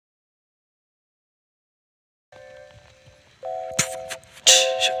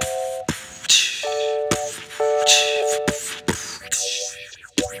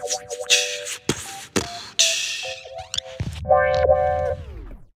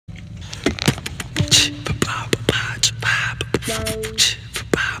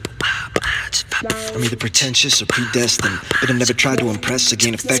I'm either pretentious or predestined, but I've never tried to impress or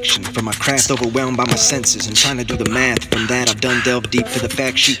gain affection. From my craft overwhelmed by my senses and trying to do the math. From that I've done delve deep for the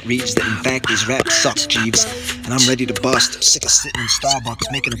fact sheet reads that in fact these raps suck, Jeeves. And I'm ready to bust. I'm sick of sitting in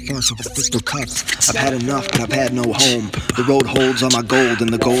Starbucks making a fuss over the pistol cups. I've had enough, but I've had no home. The road holds all my gold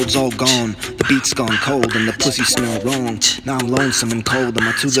and the gold's all gone. The beat's gone cold and the pussy smell wrong. Now I'm lonesome and cold and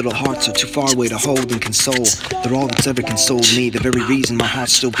my two little hearts are too far away to hold and console. They're all that's ever consoled me, the very reason my heart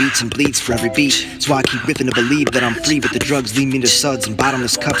still beats and bleeds for every beat. That's why I keep riffing to believe that I'm free, but the drugs lead me to suds and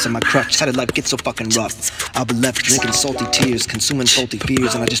bottomless cups on my crutch. How did life get so fucking rough? I'll be left drinking salty tears, consuming faulty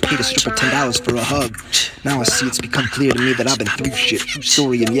fears, and I just paid a stripper $10 for a hug. Now I see it's become clear to me that I've been through shit. True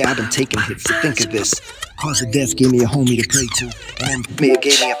story, and yeah, I've been taking hits. So think of this. Cause of death gave me a homie to pray to, and Mayor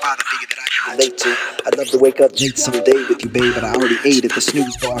gave me a father figure that I can relate to. I'd love to wake up late someday with you, babe, but I already ate at the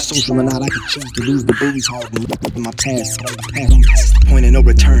snooze bar. Social or not, I could choose to lose the booze hard and look in my past. But I'm past the point of no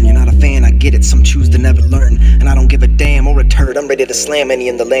return. You're not a fan, I get it. Some choose to never learn, and I don't give a damn or a turd. I'm ready to slam any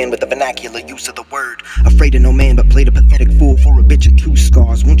in the land with the vernacular use of the word. Afraid of no man, but played a pathetic fool for a bitch or two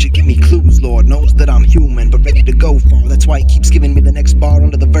scars. Won't you give me clues? Lord knows that I'm human, but ready to go far. That's why he keeps giving me the next bar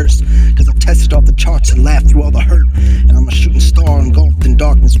under the verse. Cause I've tested off the charts and laughed through all the hurt. And I'm a shooting star engulfed in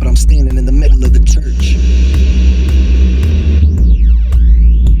darkness, but I'm standing in the middle of the church.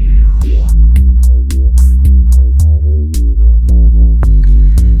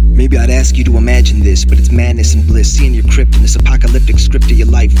 Maybe I'd ask you to imagine this, but it's madness and bliss. Seeing your crypt in this apocalyptic script of your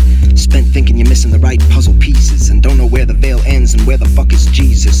life. Spent thinking you're missing the right puzzle pieces and don't know where the veil ends and where the fuck is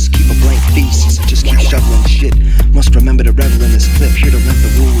Jesus. Keep a blank thesis and just keep shoveling shit. Must remember to revel in this clip, here to rent the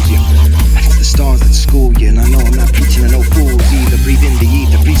rules. I hit the stars that school you, and I know I'm not preaching to no fools either. Breathe in the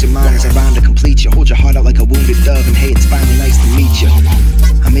ether, freeze your mind as I rhyme to complete you. Hold your heart out like a wounded dove, and hey, it's finally nice to meet you.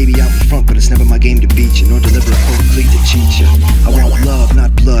 I may be out in front, but it's never my game to beat you, nor deliver a cold cleat to cheat you. I want love,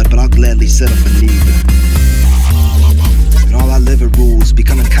 not blood, but I'll gladly settle for neither. And all I live are rules,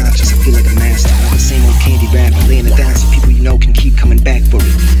 becoming conscious, I feel like a master. Not the same old candy rapper, laying it down so people you know can keep coming back for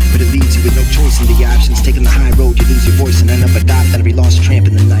it. But it leaves you with no choice in the options. Taking the high road, you lose your voice and end up adopting every lost tramp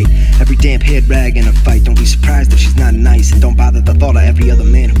in the night. Every damp head rag in a fight. Don't be surprised if she's not nice, and don't bother the thought of every other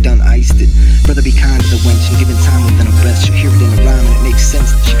man who done iced it. Rather be kind to the wench and giving time within her breath. She'll hear it in the rhyme and it makes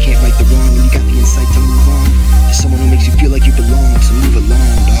sense that she can't right the wrong. When you got the insight to move on to someone who makes you feel like you belong, so move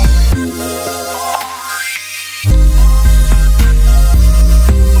along, dog.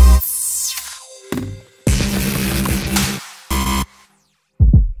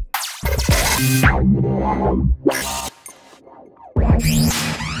 Wow.